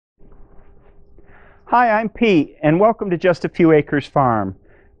Hi, I'm Pete, and welcome to Just a Few Acres Farm.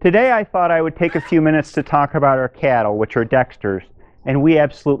 Today I thought I would take a few minutes to talk about our cattle, which are Dexters, and we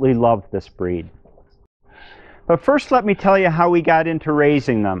absolutely love this breed. But first let me tell you how we got into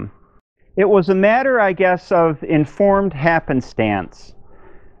raising them. It was a matter, I guess, of informed happenstance.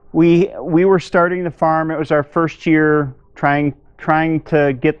 We were starting the farm. It was our first year trying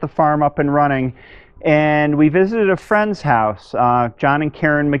to get the farm up and running, and we visited a friend's house, John and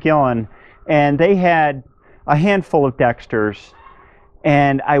Karen McGillen, and they had a handful of Dexters.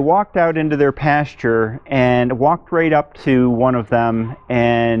 And I walked out into their pasture and walked right up to one of them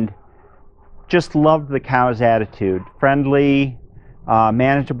and just loved the cow's attitude. Friendly,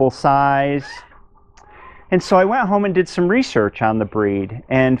 manageable size. And so I went home and did some research on the breed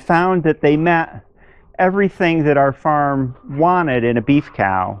and found that they met everything that our farm wanted in a beef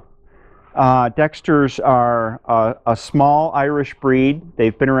cow. Dexters are a small Irish breed.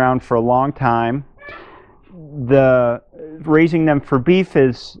 They've been around for a long time. Raising them for beef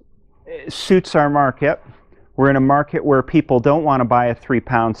suits our market. We're in a market where people don't want to buy a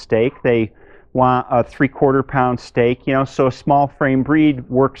 3-pound steak. They want a 3/4 pound steak, so a small frame breed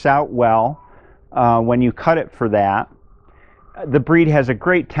works out well when you cut it for that. The breed has a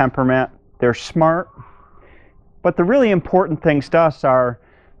great temperament. They're smart. But the really important things to us are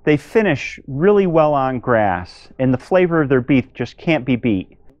they finish really well on grass, and the flavor of their beef just can't be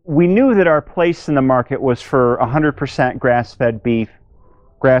beat. We knew that our place in the market was for 100% grass-fed beef,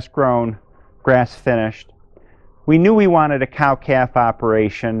 grass-grown, grass-finished. We knew we wanted a cow-calf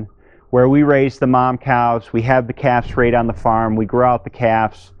operation where we raise the mom cows, we have the calves right on the farm, we grow out the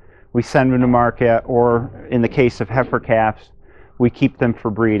calves, we send them to market, or in the case of heifer calves, we keep them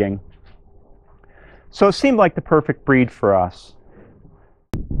for breeding. So it seemed like the perfect breed for us.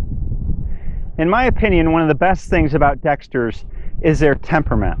 In my opinion, one of the best things about Dexters is their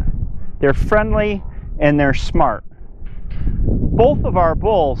temperament. They're friendly and they're smart. Both of our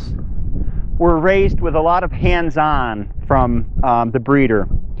bulls were raised with a lot of hands-on from the breeder.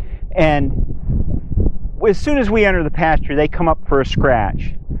 And as soon as we enter the pasture, they come up for a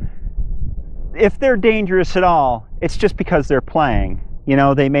scratch. If they're dangerous at all, it's just because they're playing.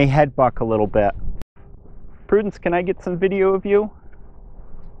 They may head buck a little bit. Prudence, can I get some video of you?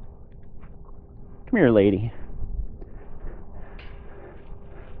 Come here, lady.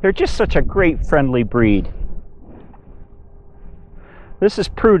 They're just such a great friendly breed. This is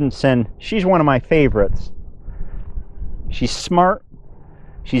Prudence, and she's one of my favorites. She's smart.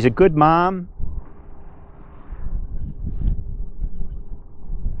 She's a good mom.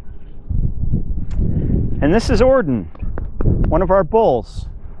 And this is Orden, one of our bulls.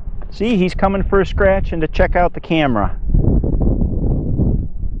 See, he's coming for a scratch and to check out the camera.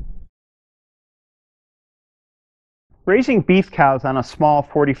 Raising beef cows on a small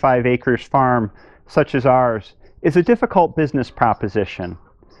 45 acres farm such as ours is a difficult business proposition.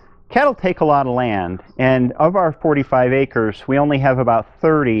 Cattle take a lot of land, and of our 45 acres, we only have about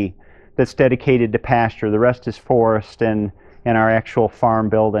 30 that's dedicated to pasture. The rest is forest and our actual farm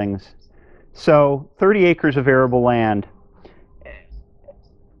buildings. So 30 acres of arable land.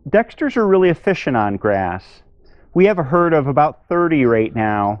 Dexters are really efficient on grass. We have a herd of about 30 right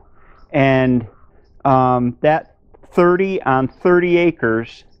now, and that 30 on 30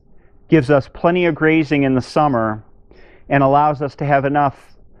 acres gives us plenty of grazing in the summer and allows us to have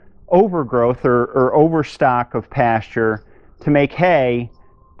enough overgrowth or overstock of pasture to make hay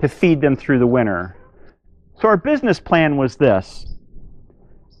to feed them through the winter. So our business plan was this: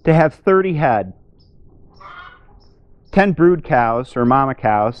 to have 30 head, 10 brood cows or mama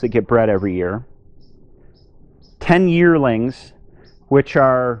cows that get bred every year, 10 yearlings, which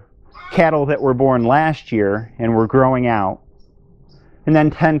are cattle that were born last year and were growing out, and then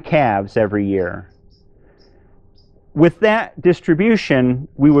 10 calves every year. With that distribution,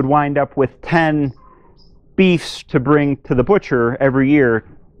 we would wind up with 10 beefs to bring to the butcher every year,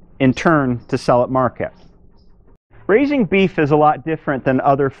 in turn to sell at market. Raising beef is a lot different than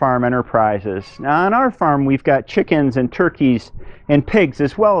other farm enterprises. Now on our farm we've got chickens and turkeys and pigs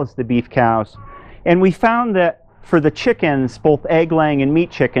as well as the beef cows, and we found that for the chickens, both egg-laying and meat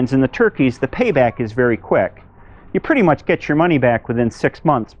chickens, and the turkeys, the payback is very quick. You pretty much get your money back within 6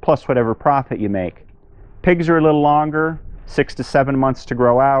 months, plus whatever profit you make. Pigs are a little longer, 6 to 7 months to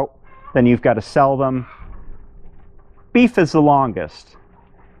grow out, then you've got to sell them. Beef is the longest.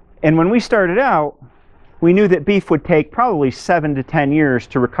 And when we started out, we knew that beef would take probably 7 to 10 years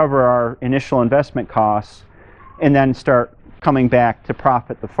to recover our initial investment costs and then start coming back to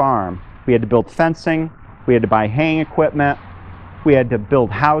profit the farm. We had to build fencing. We had to buy haying equipment. We had to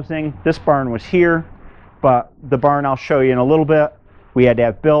build housing. This barn was here, but the barn I'll show you in a little bit, we had to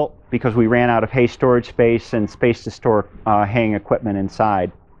have built. because we ran out of hay storage space and space to store haying equipment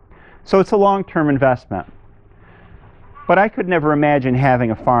inside. So it's a long-term investment. But I could never imagine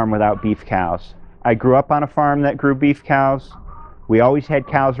having a farm without beef cows. I grew up on a farm that grew beef cows. We always had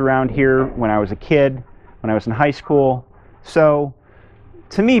cows around here when I was a kid, when I was in high school. So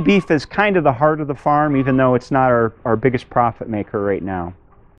to me, beef is kind of the heart of the farm, even though it's not our biggest profit maker right now.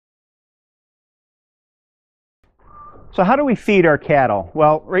 So how do we feed our cattle?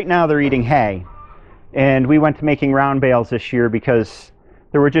 Well, right now they're eating hay. And we went to making round bales this year because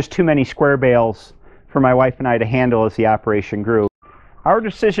there were just too many square bales for my wife and I to handle as the operation grew. Our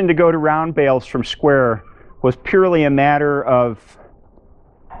decision to go to round bales from square was purely a matter of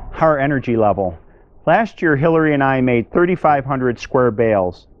our energy level. Last year, Hillary and I made 3,500 square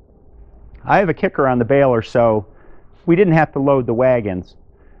bales. I have a kicker on the baler, so we didn't have to load the wagons,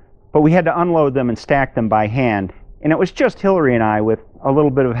 but we had to unload them and stack them by hand. And it was just Hillary and I with a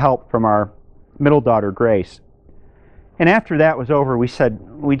little bit of help from our middle daughter, Grace. And after that was over, we said,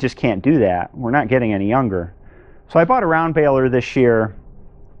 we just can't do that. We're not getting any younger. So I bought a round baler this year,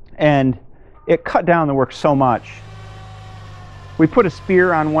 and it cut down the work so much. We put a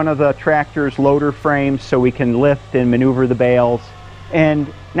spear on one of the tractor's loader frames so we can lift and maneuver the bales.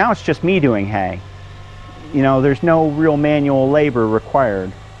 And now it's just me doing hay. You know, there's no real manual labor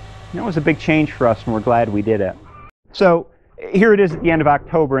required. And that was a big change for us, and we're glad we did it. So here it is at the end of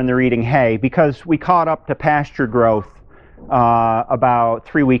October, and they're eating hay because we caught up to pasture growth about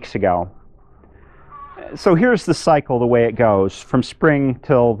 3 weeks ago. So here's the cycle, the way it goes from spring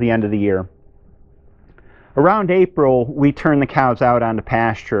till the end of the year. Around April, we turn the cows out onto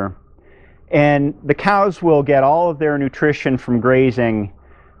pasture, and the cows will get all of their nutrition from grazing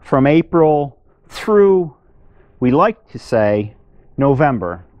from April through, we like to say,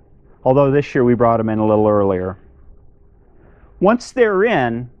 November, although this year we brought them in a little earlier. Once they're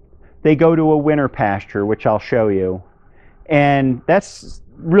in, they go to a winter pasture, which I'll show you. And that's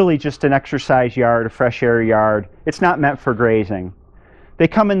really just an exercise yard, a fresh air yard. It's not meant for grazing. They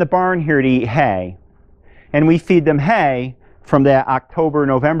come in the barn here to eat hay. And we feed them hay from that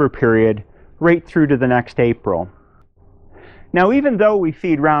October-November period right through to the next April. Now, even though we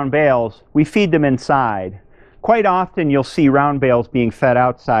feed round bales, we feed them inside. Quite often you'll see round bales being fed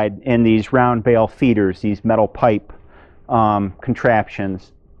outside in these round bale feeders, these metal pipe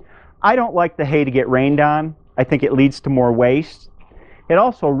contraptions. I don't like the hay to get rained on. I think it leads to more waste. It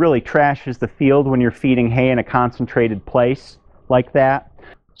also really trashes the field when you're feeding hay in a concentrated place like that.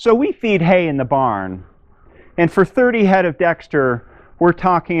 So we feed hay in the barn. And for 30 head of Dexter, we're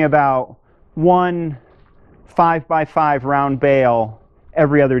talking about one 5x5 round bale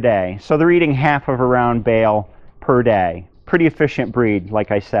every other day. So they're eating half of a round bale per day. Pretty efficient breed,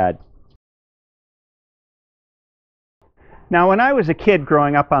 like I said. Now, when I was a kid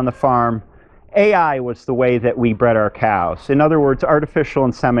growing up on the farm, AI was the way that we bred our cows. In other words, artificial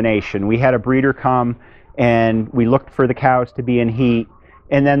insemination. We had a breeder come and we looked for the cows to be in heat,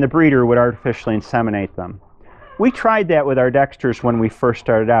 and then the breeder would artificially inseminate them. We tried that with our Dexters when we first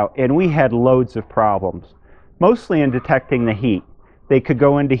started out, and we had loads of problems, mostly in detecting the heat. They could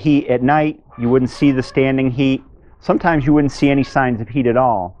go into heat at night, you wouldn't see the standing heat. Sometimes you wouldn't see any signs of heat at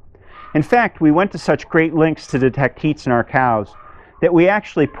all. In fact, we went to such great lengths to detect heats in our cows that we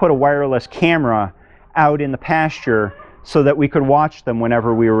actually put a wireless camera out in the pasture so that we could watch them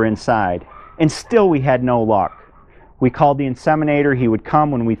whenever we were inside. And still we had no luck. We called the inseminator, he would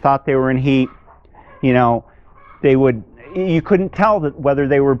come when we thought they were in heat. You know, you couldn't tell whether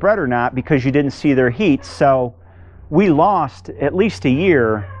they were bred or not because you didn't see their heats. So we lost at least a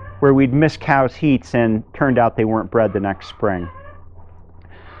year where we'd miss cows' heats and turned out they weren't bred the next spring.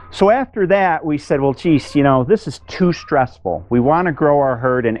 So after that, we said, well, geez, you know, this is too stressful. We want to grow our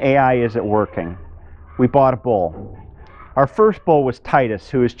herd, and AI isn't working. We bought a bull. Our first bull was Titus,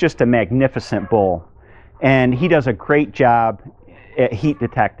 who is just a magnificent bull. And he does a great job at heat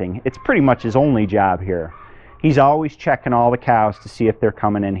detecting. It's pretty much his only job here. He's always checking all the cows to see if they're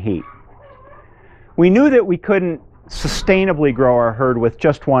coming in heat. We knew that we couldn't sustainably grow our herd with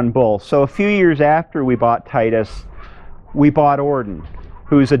just one bull. So a few years after we bought Titus, we bought Orden,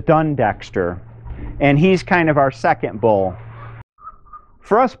 who's a dun Dexter, and he's kind of our second bull.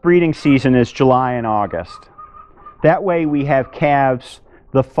 For us, breeding season is July and August. That way we have calves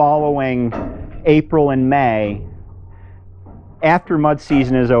the following April and May, after mud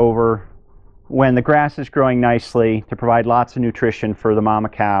season is over, when the grass is growing nicely to provide lots of nutrition for the mama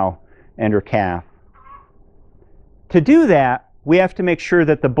cow and her calf. To do that, we have to make sure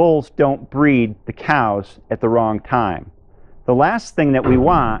that the bulls don't breed the cows at the wrong time. The last thing that we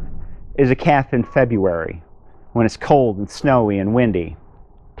want is a calf in February when it's cold and snowy and windy.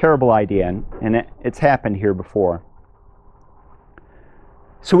 Terrible idea, and it's happened here before.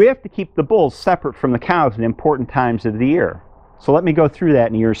 So we have to keep the bulls separate from the cows at important times of the year. So let me go through that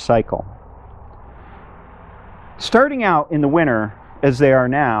in a year's cycle. Starting out in the winter, as they are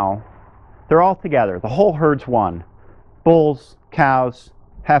now, they're all together. The whole herd's one. Bulls, cows,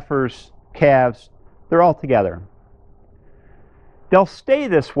 heifers, calves, they're all together. They'll stay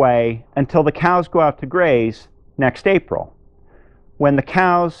this way until the cows go out to graze next April. When the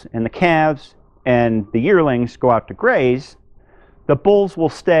cows and the calves and the yearlings go out to graze, the bulls will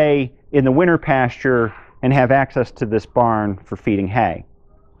stay in the winter pasture and have access to this barn for feeding hay.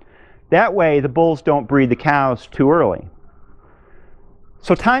 That way, the bulls don't breed the cows too early.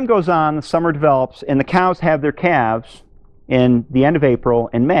 So time goes on, the summer develops, and the cows have their calves in the end of April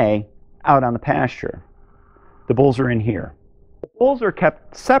and May out on the pasture. The bulls are in here. The bulls are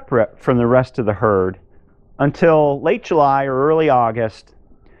kept separate from the rest of the herd until late July or early August,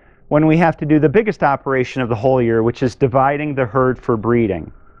 when we have to do the biggest operation of the whole year, which is dividing the herd for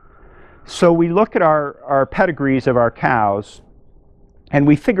breeding. So we look at our pedigrees of our cows, and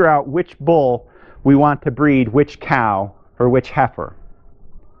we figure out which bull we want to breed which cow or which heifer.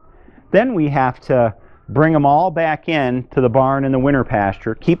 Then we have to bring them all back in to the barn in the winter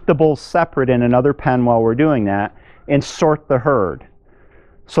pasture, keep the bulls separate in another pen while we're doing that, and sort the herd.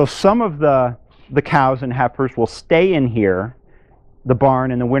 So some of the cows and heifers will stay in here, the barn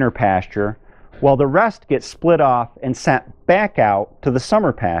in the winter pasture, while the rest get split off and sent back out to the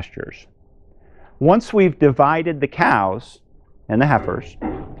summer pastures. Once we've divided the cows and the heifers,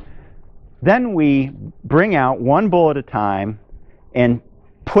 then we bring out one bull at a time and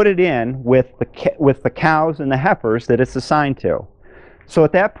put it in with the cows and the heifers that it's assigned to. So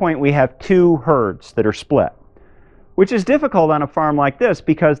at that point we have two herds that are split, which is difficult on a farm like this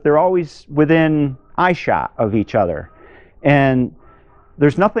because they're always within eyeshot of each other. And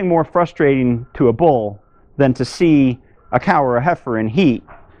there's nothing more frustrating to a bull than to see a cow or a heifer in heat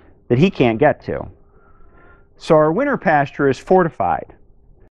that he can't get to. So our winter pasture is fortified.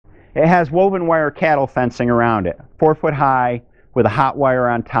 It has woven wire cattle fencing around it, 4 foot high with a hot wire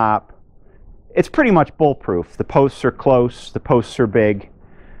on top. It's pretty much bull-proof. The posts are close, the posts are big.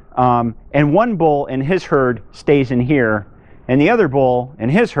 And one bull in his herd stays in here, and the other bull in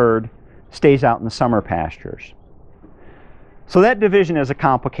his herd stays out in the summer pastures. So that division is a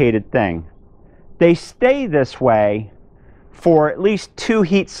complicated thing. They stay this way for at least 2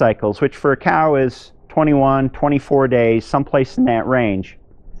 heat cycles, which for a cow is 21, 24 days, someplace in that range.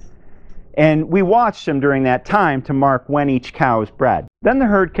 And we watch them during that time to mark when each cow is bred. Then the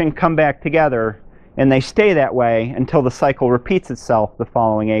herd can come back together, and they stay that way until the cycle repeats itself the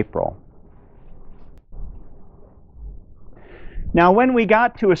following April. Now, when we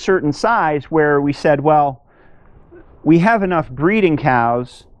got to a certain size where we said, well, we have enough breeding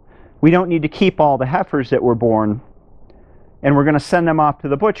cows, we don't need to keep all the heifers that were born, and we're going to send them off to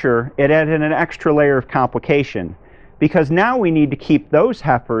the butcher, it added an extra layer of complication, because now we need to keep those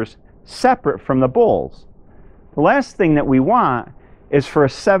heifers separate from the bulls. The last thing that we want is for a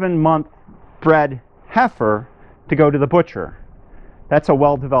 7-month bred heifer to go to the butcher. That's a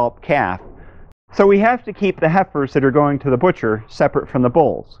well-developed calf. So we have to keep the heifers that are going to the butcher separate from the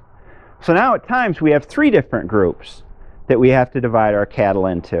bulls. So now at times we have 3 different groups that we have to divide our cattle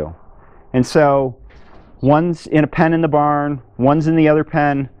into. And so one's in a pen in the barn, one's in the other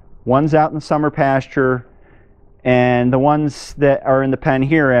pen, one's out in the summer pasture, and the ones that are in the pen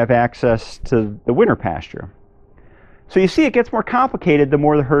here have access to the winter pasture. So you see, it gets more complicated the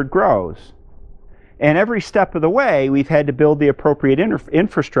more the herd grows. And every step of the way, we've had to build the appropriate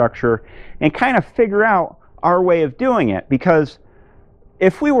infrastructure and kind of figure out our way of doing it. Because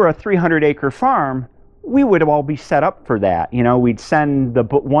if we were a 300-acre farm, we would all be set up for that. You know, we'd send the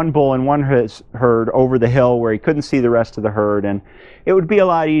one bull in one herd over the hill where he couldn't see the rest of the herd, and it would be a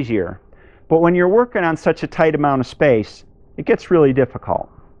lot easier. But when you're working on such a tight amount of space, it gets really difficult.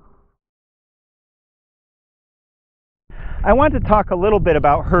 I want to talk a little bit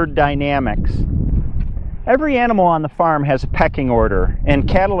about herd dynamics. Every animal on the farm has a pecking order, and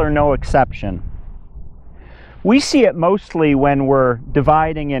cattle are no exception. We see it mostly when we're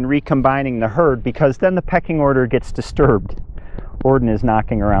dividing and recombining the herd, because then the pecking order gets disturbed. Orden is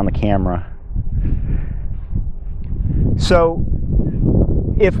knocking around the camera. So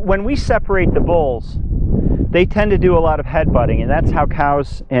when we separate the bulls, they tend to do a lot of headbutting, and that's how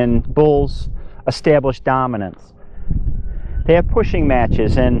cows and bulls establish dominance. They have pushing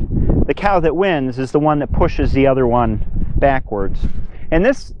matches, and the cow that wins is the one that pushes the other one backwards. And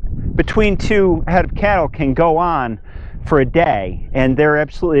this, between 2 head of cattle, can go on for a day, and they're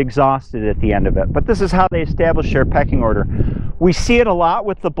absolutely exhausted at the end of it. But this is how they establish their pecking order. We see it a lot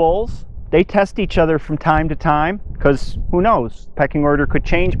with the bulls. They test each other from time to time because who knows, pecking order could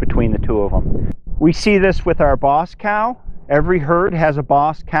change between the two of them. We see this with our boss cow. Every herd has a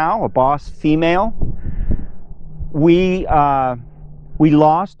boss cow, a boss female. We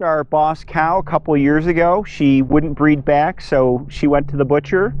lost our boss cow a couple of years ago. She wouldn't breed back, so she went to the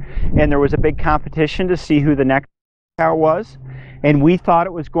butcher, and there was a big competition to see who the next cow was. And we thought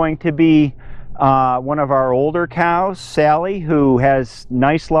it was going to be one of our older cows, Sally, who has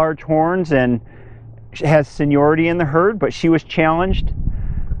nice large horns and has seniority in the herd, but she was challenged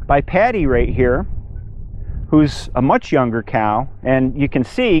by Patty right here, who's a much younger cow, and you can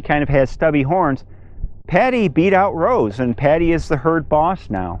see kind of has stubby horns. Patty beat out Rose, and Patty is the herd boss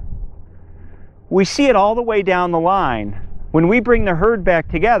now. We see it all the way down the line. When we bring the herd back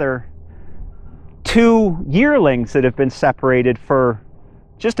together, two yearlings that have been separated for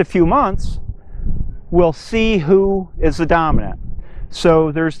just a few months will see who is the dominant.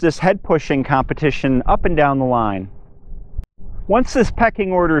 So there's this head pushing competition up and down the line. Once this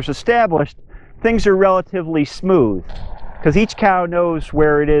pecking order is established, things are relatively smooth because each cow knows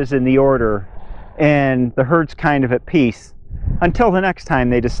where it is in the order, and the herd's kind of at peace until the next time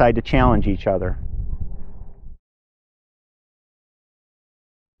they decide to challenge each other.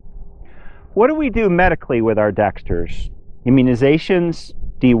 What do we do medically with our Dexters? Immunizations,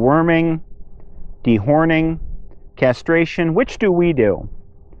 deworming, dehorning, castration. Which do we do?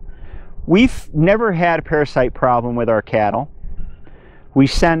 We've never had a parasite problem with our cattle. We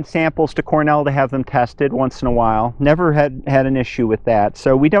send samples to Cornell to have them tested once in a while. Never had an issue with that,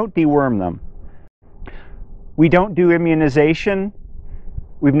 so we don't deworm them. We don't do immunization.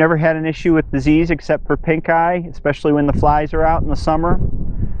 We've never had an issue with disease except for pink eye, especially when the flies are out in the summer.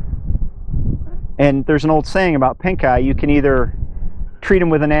 And there's an old saying about pink eye: you can either treat them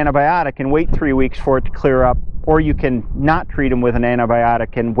with an antibiotic and wait 3 weeks for it to clear up, or you can not treat them with an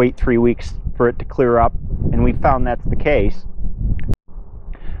antibiotic and wait 3 weeks for it to clear up, and we found that's the case.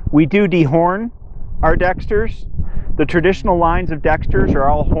 We do dehorn our Dexters. The traditional lines of Dexters are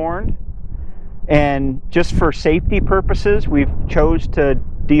all horned, and just for safety purposes we've chose to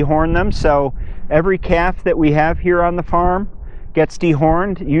dehorn them. So every calf that we have here on the farm gets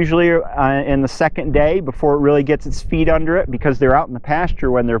dehorned, usually in the second day before it really gets its feet under it, because they're out in the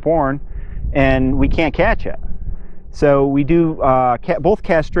pasture when they're born and we can't catch it. So we do both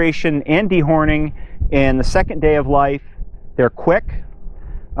castration and dehorning in the second day of life. They're quick.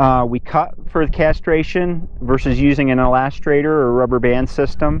 We cut for the castration versus using an elastrator or rubber band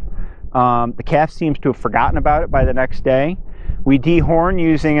system. The calf seems to have forgotten about it by the next day. We dehorn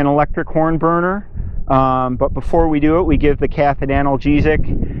using an electric horn burner. But before we do it, we give the calf an analgesic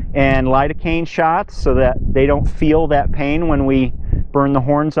and lidocaine shots so that they don't feel that pain when we burn the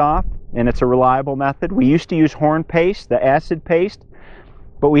horns off, and it's a reliable method. We used to use horn paste, the acid paste,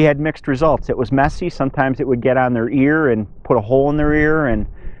 but we had mixed results. It was messy. Sometimes it would get on their ear and put a hole in their ear, and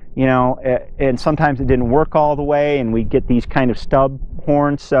and sometimes it didn't work all the way, and we'd get these kind of stub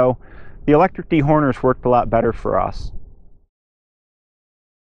horns. So the electric dehorners worked a lot better for us.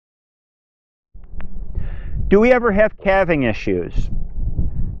 Do we ever have calving issues?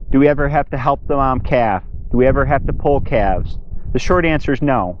 Do we ever have to help the mom calf? Do we ever have to pull calves? The short answer is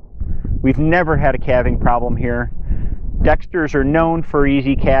no. We've never had a calving problem here. Dexters are known for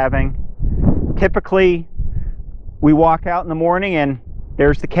easy calving. Typically, we walk out in the morning and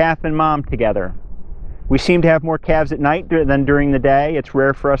there's the calf and mom together. We seem to have more calves at night than during the day. It's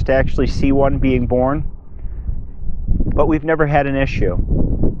rare for us to actually see one being born, but we've never had an issue.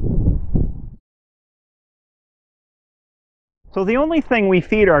 So the only thing we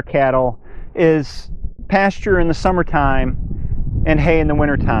feed our cattle is pasture in the summertime and hay in the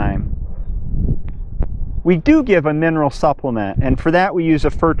wintertime. We do give a mineral supplement, and for that we use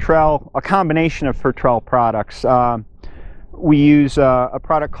a combination of Fertrell products. We use a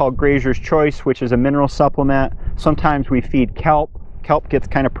product called Grazer's Choice, which is a mineral supplement. Sometimes we feed kelp. Kelp gets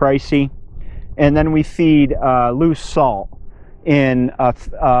kind of pricey. And then we feed loose salt in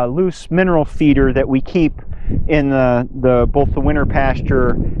a loose mineral feeder that we keep in both the winter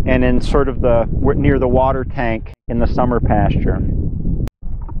pasture and in sort of near the water tank in the summer pasture.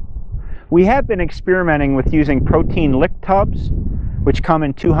 We have been experimenting with using protein lick tubs, which come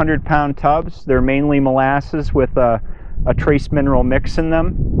in 200-pound tubs. They're mainly molasses with a trace mineral mix in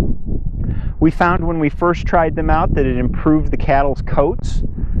them. We found when we first tried them out that it improved the cattle's coats,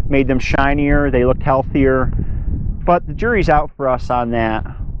 made them shinier, they looked healthier, but the jury's out for us on that.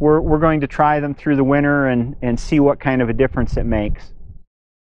 We're going to try them through the winter and see what kind of a difference it makes.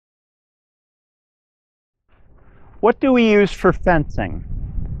 What do we use for fencing?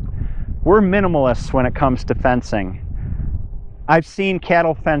 We're minimalists when it comes to fencing. I've seen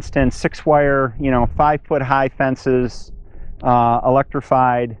cattle fenced in 6-wire, 5-foot high fences,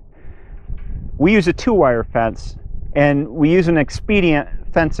 electrified. We use a 2-wire fence, and we use an expedient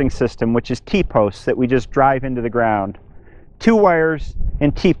fencing system, which is T-posts that we just drive into the ground. 2 wires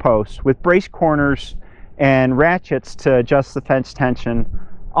and T-posts with brace corners and ratchets to adjust the fence tension,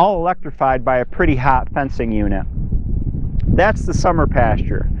 all electrified by a pretty hot fencing unit. That's the summer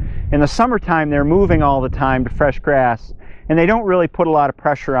pasture. In the summertime, they're moving all the time to fresh grass, and they don't really put a lot of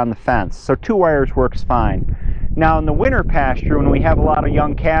pressure on the fence, so 2 wires works fine. Now in the winter pasture, when we have a lot of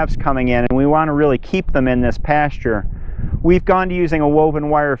young calves coming in and we want to really keep them in this pasture, we've gone to using a woven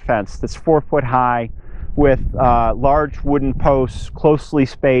wire fence that's 4 foot high with large wooden posts closely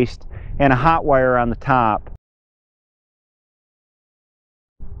spaced and a hot wire on the top.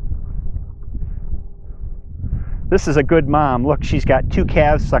 This is a good mom. Look, she's got 2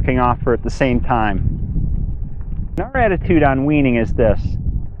 calves sucking off her at the same time. And our attitude on weaning is this: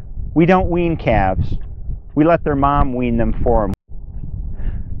 we don't wean calves. We let their mom wean them for them.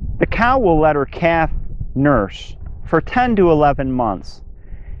 The cow will let her calf nurse for 10 to 11 months.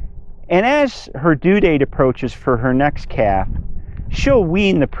 And as her due date approaches for her next calf, she'll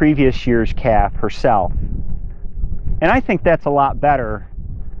wean the previous year's calf herself. And I think that's a lot better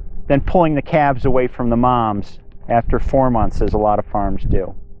than pulling the calves away from the moms after 4 months, as a lot of farms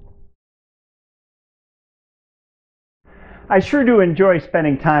do. I sure do enjoy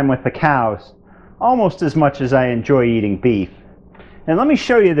spending time with the cows, almost as much as I enjoy eating beef. And let me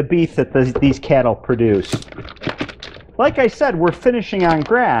show you the beef that these cattle produce. Like I said, we're finishing on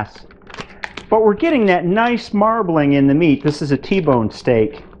grass, but we're getting that nice marbling in the meat. This is a T-bone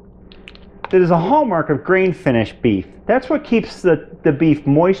steak. That is a hallmark of grain-finished beef. That's what keeps the beef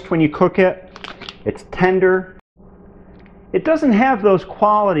moist when you cook it. It's tender. It doesn't have those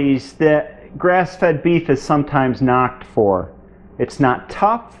qualities that grass-fed beef is sometimes knocked for. It's not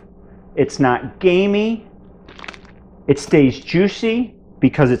tough. It's not gamey. It stays juicy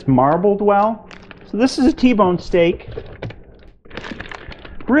because it's marbled well. So this is a T-bone steak.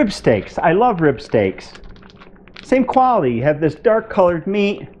 Rib steaks. I love rib steaks. Same quality. You have this dark colored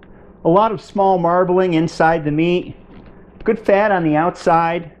meat, a lot of small marbling inside the meat, good fat on the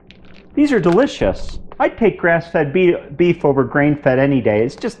outside. These are delicious. I'd take grass-fed beef over grain-fed any day.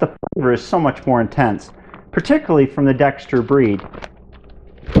 It's just the flavor is so much more intense, particularly from the Dexter breed.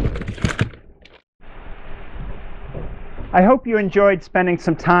 I hope you enjoyed spending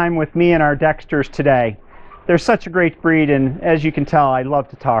some time with me and our Dexters today. They're such a great breed, and as you can tell, I love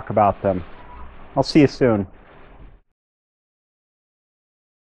to talk about them. I'll see you soon.